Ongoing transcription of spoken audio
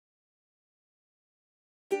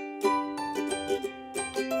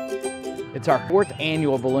It's our 4th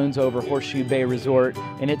annual Balloons Over Horseshoe Bay Resort,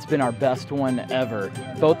 and it's been our best one ever.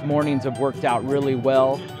 Both mornings have worked out really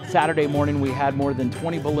well. Saturday morning we had more than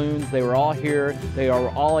 20 balloons. They were all here. They are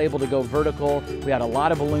all able to go vertical. We had a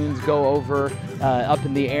lot of balloons go over up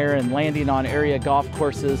in the air and landing on area golf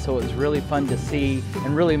courses, so it was really fun to see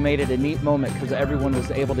and really made it a neat moment because everyone was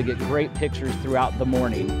able to get great pictures throughout the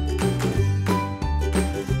morning.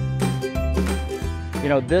 You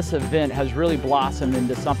know, this event has really blossomed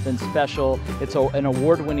into something special. It's an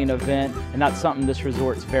award-winning event, and that's something this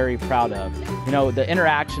resort's very proud of. You know, the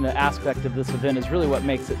interaction aspect of this event is really what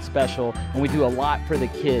makes it special, and we do a lot for the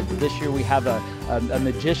kids. This year we have a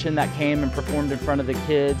magician that came and performed in front of the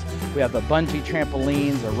kids. We have a bungee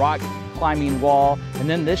trampolines, a rock climbing wall, and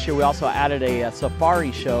then this year we also added a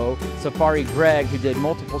safari show, Safari Greg, who did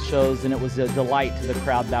multiple shows, and it was a delight to the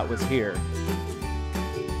crowd that was here.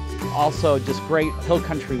 Also, just great hill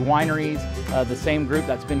country wineries, the same group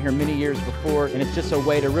that's been here many years before, and it's just a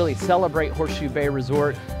way to really celebrate Horseshoe Bay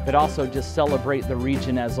Resort, but also just celebrate the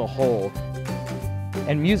region as a whole.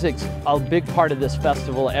 And music's a big part of this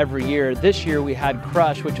festival every year. This year we had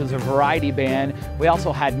Crush, which was a variety band. We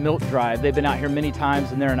also had Milk Drive. They've been out here many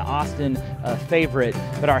times and they're an Austin favorite.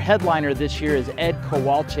 But our headliner this year is Ed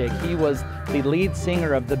Kowalczyk. He was the lead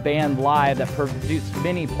singer of the band Live that produced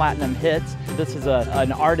many platinum hits. This is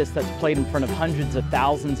an artist that's played in front of hundreds of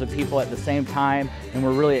thousands of people at the same time, and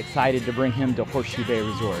we're really excited to bring him to Horseshoe Bay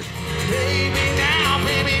Resort. Lay me down,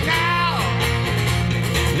 lay me down,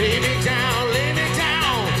 lay me down, lay me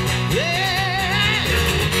down, yeah.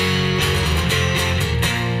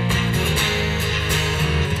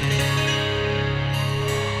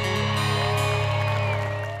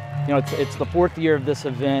 You know, it's the 4th year of this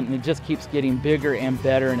event, and it just keeps getting bigger and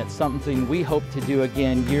better, and it's something we hope to do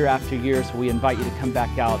again year after year, so we invite you to come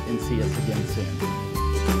back out and see us again soon.